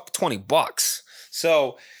 $20 is fucking $20.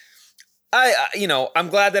 So I'm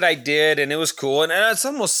glad that I did, and it was cool. And it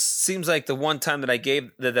almost seems like the one time that I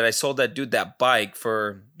sold that dude that bike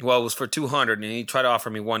it was for $200, and he tried to offer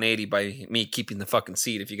me $180 by me keeping the fucking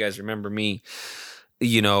seat. If you guys remember me,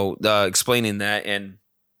 explaining that, and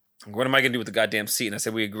what am I gonna do with the goddamn seat? And I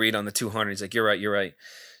said we agreed on the $200. He's like, you're right.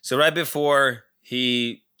 So right before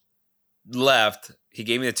he left, he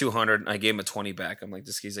gave me the $200, and I gave him a $20 back. I'm like,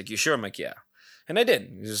 he's like, you sure? I'm like, yeah. And I did.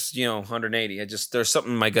 It was just, 180. There's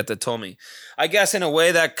something in my gut that told me. I guess in a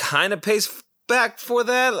way that kind of pays back for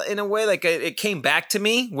that. In a way, like it came back to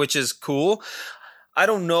me, which is cool. I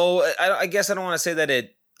don't know. I guess I don't want to say that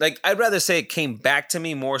I'd rather say it came back to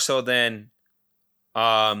me more so than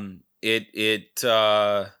I got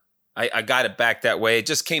it back that way. It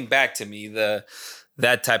just came back to me,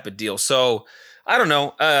 that type of deal. So I don't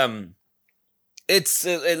know. It's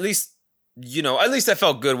at least I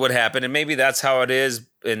felt good what happened, and maybe that's how it is.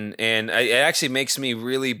 And it actually makes me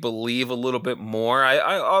really believe a little bit more.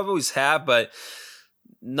 I always have, but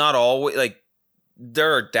not always. Like,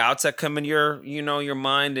 there are doubts that come in your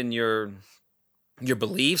mind and your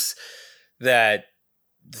beliefs that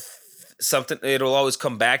it'll always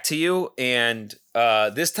come back to you. And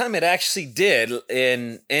this time it actually did.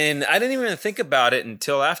 And I didn't even think about it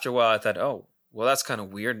until after a while. I thought, oh, well, that's kind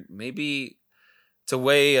of weird. Maybe it's a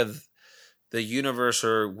way of the universe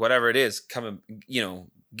or whatever it is coming,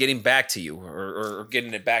 getting back to you or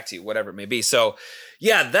getting it back to you, whatever it may be. So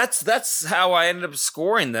yeah, that's how I ended up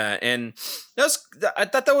scoring that. And I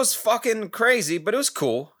thought that was fucking crazy, but it was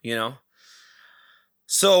cool,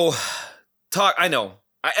 So I know,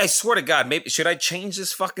 I swear to God, maybe should I change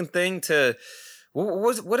this fucking thing to,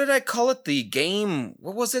 what did I call it? The game,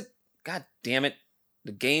 what was it? God damn it.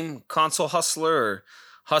 The game console hustler or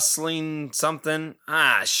hustling something.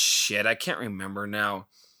 Shit, I can't remember now.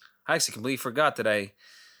 I actually completely forgot that I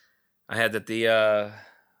had that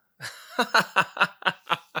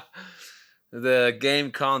the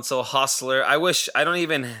game console hustler. I was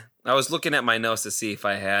looking at my notes to see if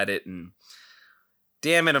I had it, and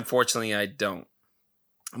damn it, unfortunately I don't.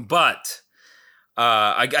 But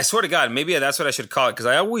I swear to God, maybe that's what I should call it, because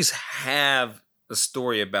I always have a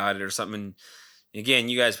story about it or something. Again,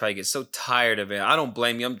 you guys probably get so tired of it. I don't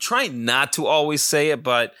blame you. I'm trying not to always say it,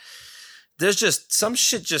 but there's just some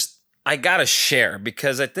shit I gotta share,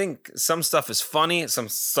 because I think some stuff is funny, some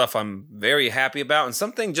stuff I'm very happy about, and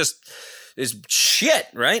something just is shit,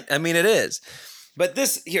 right? I mean, it is. But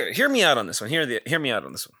hear me out on this one. Hear me out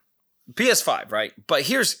on this one. PS5, right? But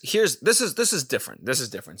this is different. This is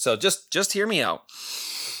different. So just hear me out.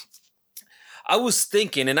 I was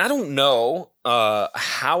thinking, and I don't know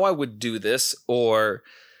how I would do this or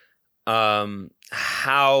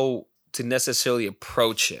how to necessarily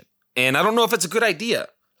approach it. And I don't know if it's a good idea.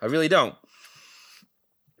 I really don't.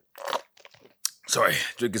 Sorry,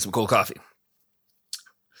 drinking some cold coffee.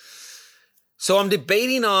 So I'm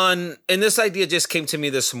debating on, and this idea just came to me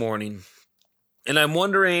this morning, and I'm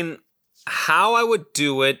wondering how I would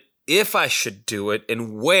do it, if I should do it,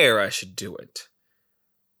 and where I should do it.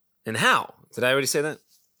 And how? Did I already say that?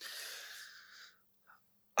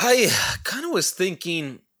 I kind of was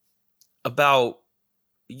thinking about,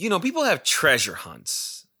 people have treasure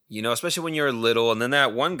hunts, especially when you're little. And then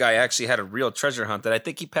that one guy actually had a real treasure hunt that I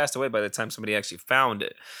think he passed away by the time somebody actually found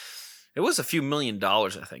it. It was a few $1 million, I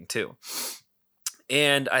think, too.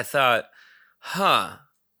 And I thought,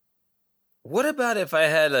 what about if I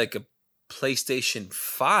had like a PlayStation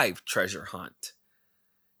 5 treasure hunt?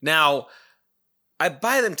 Now, I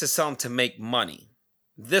buy them to sell them to make money.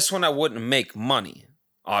 This one I wouldn't make money,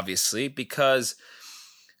 obviously, because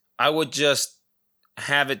I would just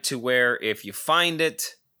have it to where if you find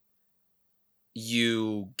it,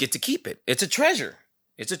 you get to keep it. It's a treasure.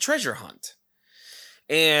 It's a treasure hunt.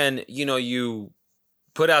 And, you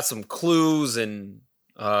put out some clues and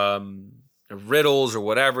riddles or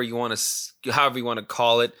whatever you want to, however you want to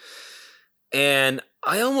call it. And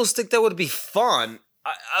I almost think that would be fun.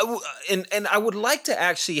 And I would like to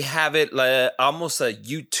actually have it like almost a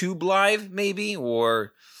YouTube live maybe,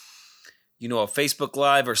 or, a Facebook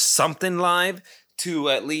live or something live to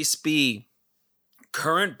at least be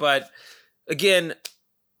current. But again,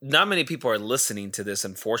 not many people are listening to this,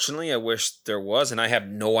 unfortunately. I wish there was, and I have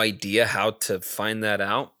no idea how to find that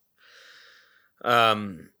out.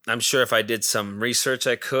 I'm sure if I did some research,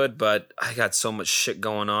 I could, but I got so much shit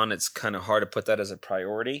going on. It's kind of hard to put that as a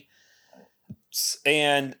priority.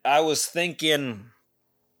 And I was thinking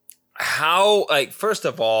how, first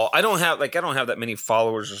of all, I don't have that many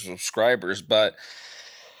followers or subscribers, but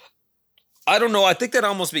I don't know. I think that'd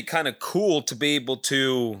almost be kind of cool to be able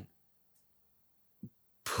to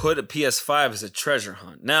put a PS5 as a treasure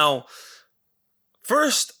hunt. Now,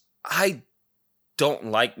 first, I don't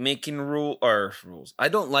like making rules. I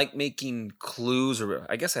don't like making clues, or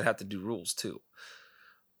I guess I'd have to do rules too.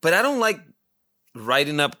 But I don't like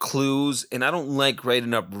writing up clues, and I don't like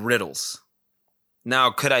writing up riddles.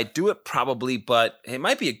 Now, could I do it? Probably, but it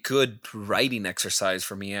might be a good writing exercise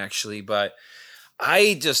for me, actually. But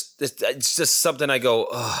it's just something I go,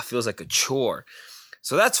 it feels like a chore.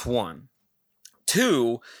 So that's one.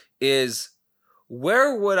 Two is,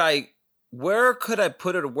 where could I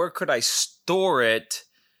put it, or where could I store it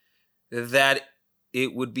that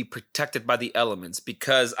it would be protected by the elements?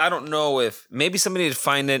 Because I don't know if maybe somebody would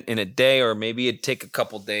find it in a day, or maybe it'd take a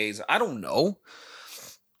couple days. I don't know.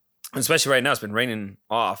 Especially right now, it's been raining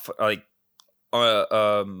off.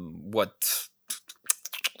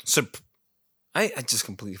 So I just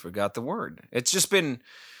completely forgot the word. It's been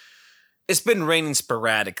raining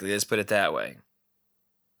sporadically. Let's put it that way.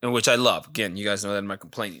 And which I love. Again, you guys know that I'm not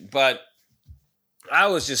complaining. But I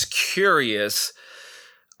was just curious.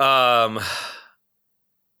 I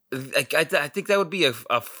think that would be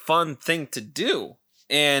a fun thing to do.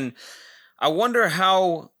 And I wonder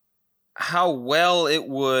how well it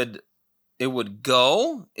would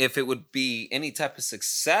go, if it would be any type of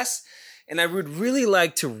success. And I would really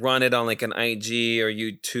like to run it on like an IG or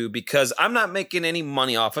YouTube, because I'm not making any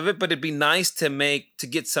money off of it, but it'd be nice to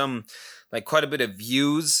get some, like, quite a bit of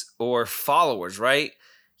views or followers, right?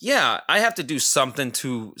 Yeah, I have to do something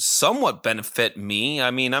to somewhat benefit me.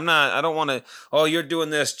 I mean, I don't want to, you're doing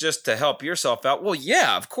this just to help yourself out. Well,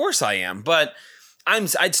 yeah, of course I am. But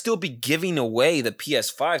I'd still be giving away the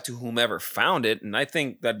PS5 to whomever found it. And I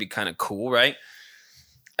think that'd be kind of cool, right?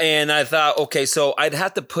 And I thought, okay, so I'd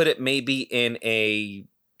have to put it maybe in a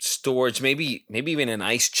storage, maybe even an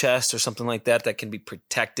ice chest or something like that can be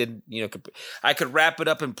protected. I could wrap it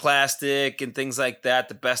up in plastic and things like that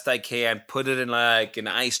the best I can, put it in like an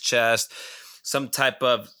ice chest, some type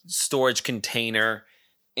of storage container,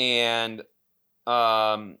 and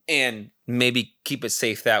maybe keep it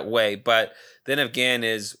safe that way. But then again,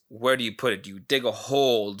 is where do you put it? Do you dig a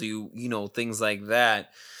hole? Do you, things like that?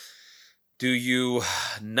 Do you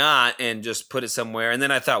not, and just put it somewhere? And then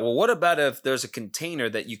I thought, well, what about if there's a container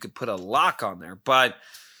that you could put a lock on there? But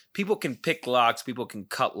people can pick locks, people can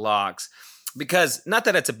cut locks, because not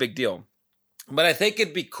that it's a big deal, but I think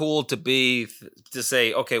it'd be cool to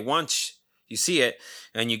say, okay, once you see it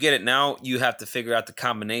and you get it, now you have to figure out the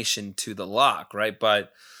combination to the lock, right?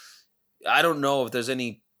 But I don't know if there's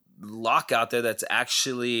any lock out there that's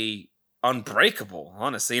actually unbreakable,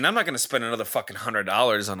 honestly. And I'm not going to spend another fucking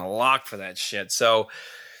 $100 on a lock for that shit. So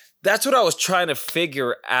that's what I was trying to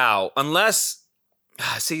figure out. Unless,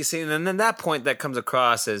 see, and then that point that comes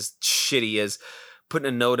across as shitty is, putting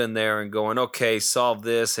a note in there and going, okay, solve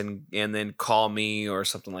this and then call me or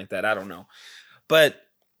something like that. I don't know. But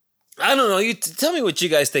I don't know. You tell me what you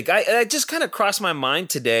guys think. I just kind of crossed my mind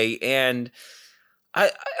today, and I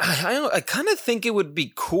kind of think it would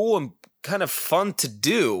be cool and kind of fun to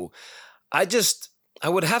do. I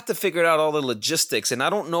would have to figure out all the logistics, and I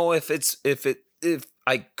don't know if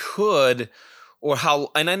I could or how.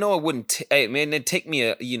 And I know it wouldn't. It'd take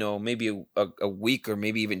me maybe a week or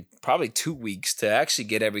maybe even probably 2 weeks to actually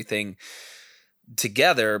get everything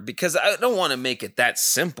together, because I don't want to make it that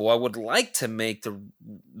simple. I would like to make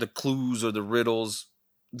the clues or the riddles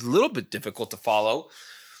a little bit difficult to follow,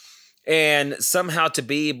 and somehow to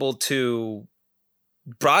be able to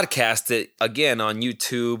broadcast it again on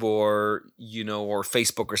YouTube or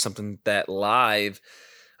Facebook or something that live.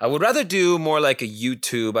 I would rather do more like a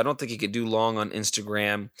YouTube. I don't think you could do long on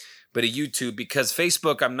Instagram, but a YouTube, because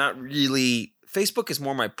Facebook is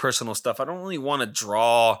more my personal stuff. I don't really want to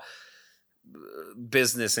draw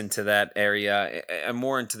business into that area. I'm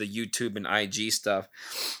more into the YouTube and IG stuff.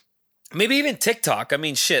 Maybe even TikTok. I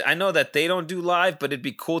mean, shit, I know that they don't do live, but it'd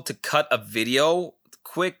be cool to cut a video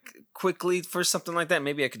quickly for something like that.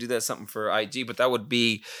 Maybe I could do that something for IG, but that would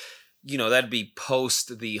be, that'd be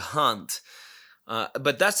post the hunt.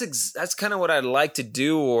 But that's kind of what I'd like to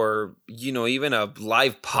do, or even a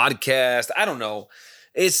live podcast. I don't know.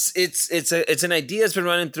 It's an idea that's been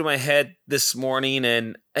running through my head this morning,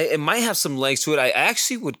 and it might have some legs to it. I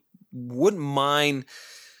actually wouldn't mind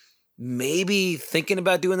maybe thinking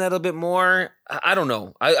about doing that a little bit more. I don't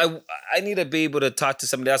know. I need to be able to talk to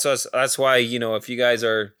somebody else. That's why, if you guys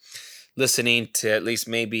are listening, to at least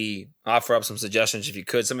maybe offer up some suggestions if you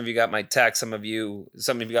could. Some of you got my text. Some of you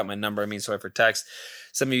got my number. Sorry for text.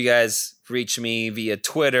 Some of you guys reach me via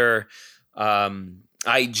Twitter,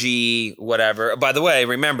 IG, whatever. By the way,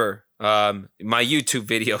 remember my YouTube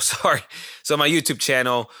video. Sorry. So my YouTube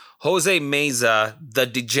channel, Jose Meza, the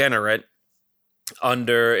Degenerate, and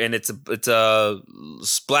it's a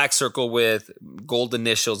black circle with gold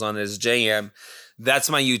initials on it as JM. That's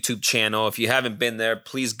my YouTube channel. If you haven't been there,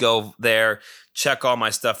 please go there. Check all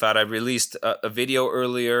my stuff out. I released a video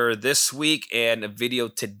earlier this week and a video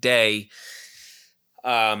today.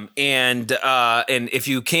 And if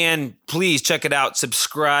you can, please check it out.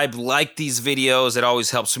 Subscribe, like these videos. It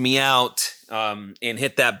always helps me out. And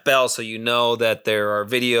hit that bell so you know that there are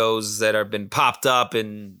videos that have been popped up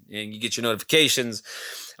and you get your notifications.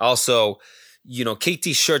 Also,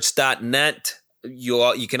 ktshirts.net.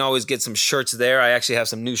 You can always get some shirts there. I actually have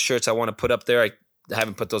some new shirts I want to put up there. I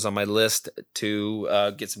haven't put those on my list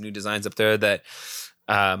to get some new designs up there that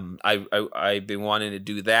I've been wanting to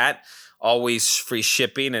do that. Always free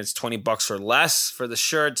shipping, and it's $20 or less for the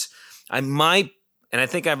shirts. I might, and I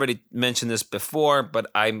think I've already mentioned this before, but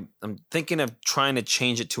I'm thinking of trying to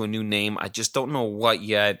change it to a new name. I just don't know what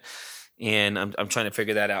yet, and I'm trying to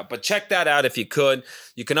figure that out. But check that out if you could.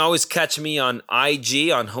 You can always catch me on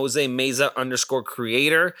IG on Jose Meza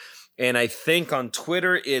 _creator. And I think on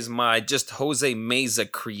Twitter is my just Jose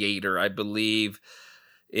Meza creator, I believe.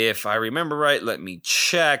 If I remember right, let me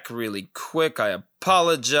check really quick. I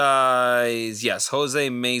apologize. Yes, Jose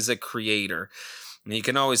Meza creator. And you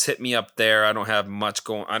can always hit me up there. I don't have much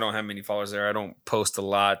going. I don't have many followers there. I don't post a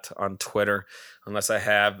lot on Twitter unless I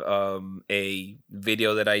have a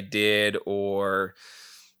video that I did or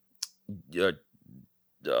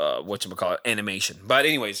animation. But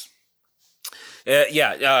anyways,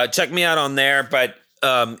 check me out on there. But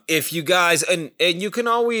if you guys, and you can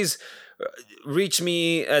always reach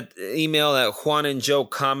me at email at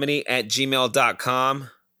juanandjoecomedy@gmail.com.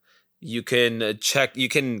 You can you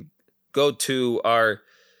can go to our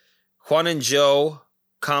Juan and Joe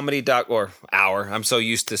comedy I'm so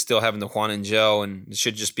used to still having the Juan and Joe, and it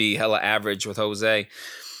should just be Hella Average with Jose.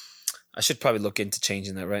 I should probably look into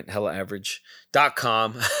changing that, right?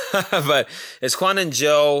 HellaAverage.com. But it's Juan and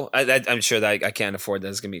Joe. I'm sure that I can't afford that.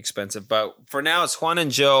 It's going to be expensive. But for now, it's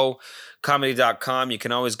juanandjoecomedy.com. You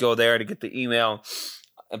can always go there to get the email.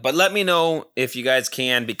 But let me know if you guys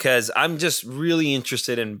can, because I'm just really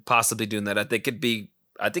interested in possibly doing that. I think it'd be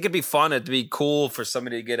fun. It'd be cool for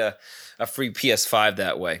somebody to get a free PS5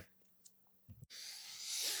 that way.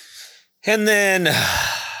 And then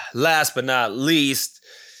last but not least,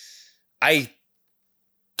 I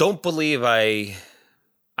don't believe I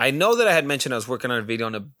know that I had mentioned I was working on a video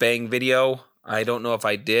on a Bang video. I don't know if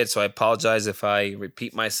I did, so I apologize if I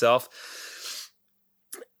repeat myself.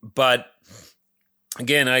 But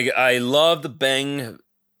again, I love the Bang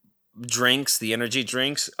drinks, the energy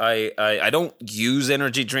drinks. I don't use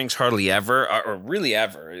energy drinks hardly ever, or really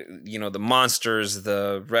ever. You know, the Monsters,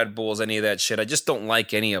 the Red Bulls, any of that shit. I just don't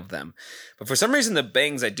like any of them. But for some reason, the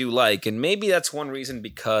Bangs I do like, and maybe that's one reason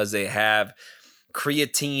because they have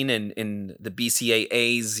creatine and the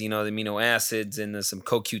BCAAs, you know, the amino acids, and there's some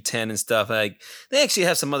CoQ10 and stuff. Like, they actually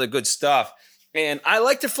have some other good stuff, and I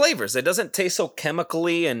like their flavors. It doesn't taste so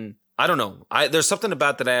chemically, and I don't know. There's something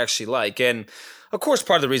about that I actually like. And of course,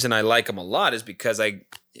 part of the reason I like them a lot is because I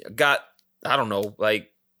got, I don't know,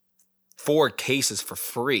 like 4 cases for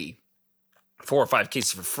free. 4 or 5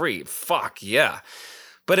 cases for free. Fuck yeah.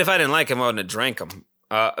 But if I didn't like them, I wouldn't have drank them.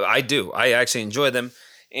 I do. I actually enjoy them,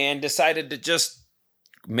 and decided to just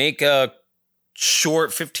make a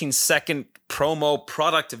short 15-second promo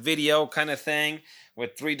product video kind of thing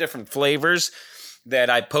with 3 different flavors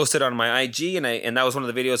that I posted on my IG, and that was one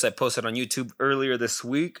of the videos I posted on YouTube earlier this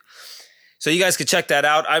week. So you guys could check that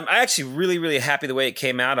out. I'm actually really, really happy the way it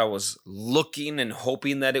came out. I was looking and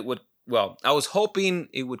hoping that it would, I was hoping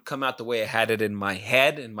it would come out the way I had it in my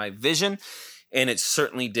head and my vision, and it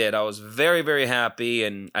certainly did. I was very, very happy,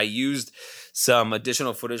 and I used some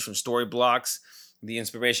additional footage from Storyblocks. The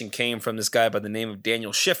inspiration came from this guy by the name of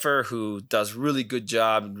Daniel Schiffer, who does really good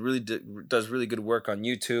job, does really good work on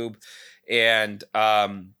YouTube. And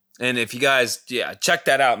if you guys, check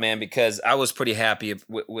that out, man, because I was pretty happy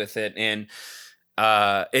with it. And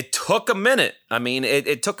it took a minute. I mean,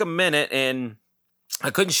 it took a minute, and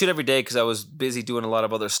I couldn't shoot every day because I was busy doing a lot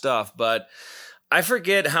of other stuff. But I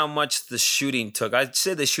forget how much the shooting took. I'd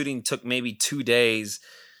say the shooting took maybe 2 days,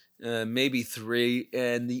 maybe 3.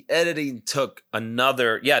 And the editing took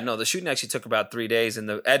another, the shooting actually took about 3 days. And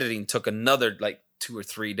the editing took another like 2 or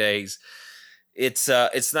 3 days. It's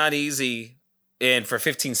not easy, and for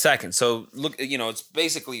 15 seconds. So look, it's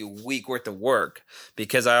basically a week worth of work,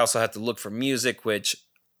 because I also have to look for music, which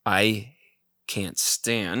I can't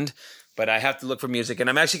stand, but I have to look for music. And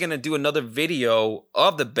I'm actually going to do another video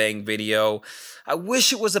of the Bang video. I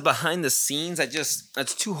wish it was a behind the scenes.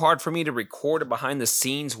 It's too hard for me to record a behind the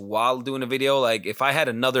scenes while doing a video. Like, if I had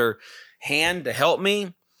another hand to help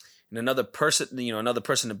me and another person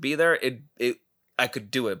to be there, I could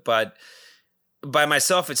do it. But by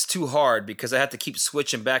myself, it's too hard because I have to keep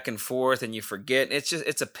switching back and forth, and you forget.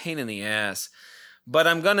 It's a pain in the ass. But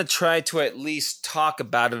I'm going to try to at least talk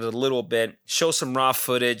about it a little bit, show some raw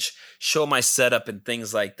footage, show my setup and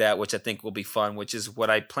things like that, which I think will be fun, which is what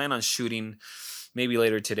I plan on shooting maybe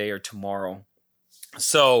later today or tomorrow.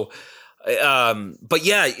 So, but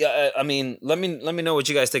yeah, I mean, let me know what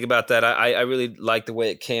you guys think about that. I really like the way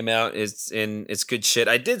it came out. It's good shit.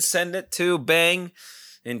 I did send it to Bang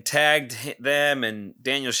and tagged them and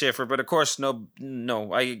Daniel Schiffer, but of course,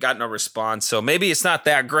 no, I got no response. So maybe it's not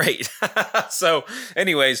that great. So,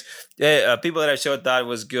 anyways, people that I showed thought it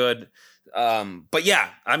was good. But yeah,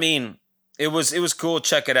 I mean, it was cool.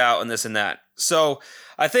 Check it out and this and that. So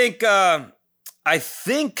I think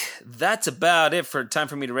that's about it for time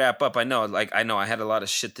for me to wrap up. I know I had a lot of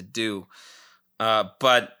shit to do, or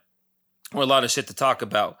a lot of shit to talk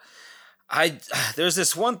about. There's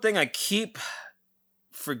this one thing I keep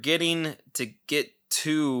forgetting to get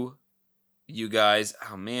to, you guys.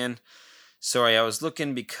 Oh man, sorry, I was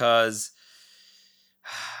looking because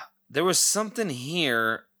there was something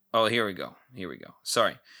here. Oh, here we go.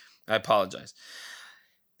 Sorry, I apologize.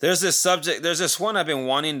 There's this one I've been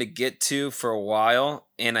wanting to get to for a while,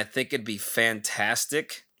 and I think it'd be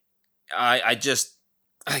fantastic. I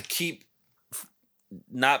keep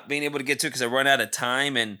not being able to get to it because I run out of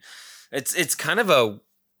time, and it's kind of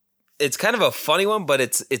a funny one, but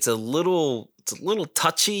it's a little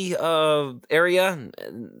touchy area.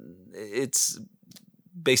 It's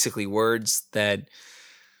basically words that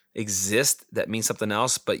exist that mean something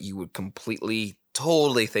else, but you would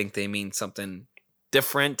totally think they mean something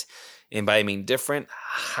different. And by I mean different,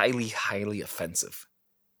 highly, highly offensive.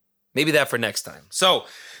 Maybe that for next time. So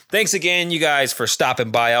thanks again, you guys, for stopping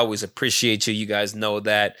by. I always appreciate you. You guys know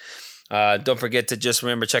that. Don't forget to just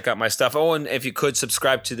remember, check out my stuff. Oh, and if you could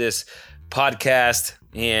subscribe to this podcast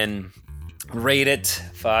and rate it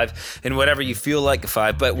 5, and whatever you feel like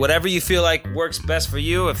 5, but whatever you feel like works best for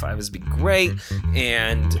you. If 5 would be great,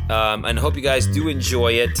 and hope you guys do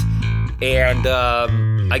enjoy it. And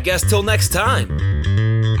I guess till next time,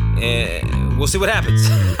 we'll see what happens.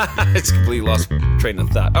 It's completely lost train of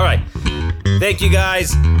thought. All right, thank you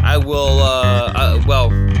guys. I will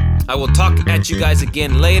talk at you guys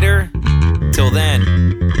again later. Till then,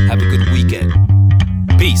 have a good weekend.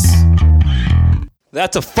 Peace.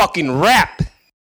 That's a fucking wrap.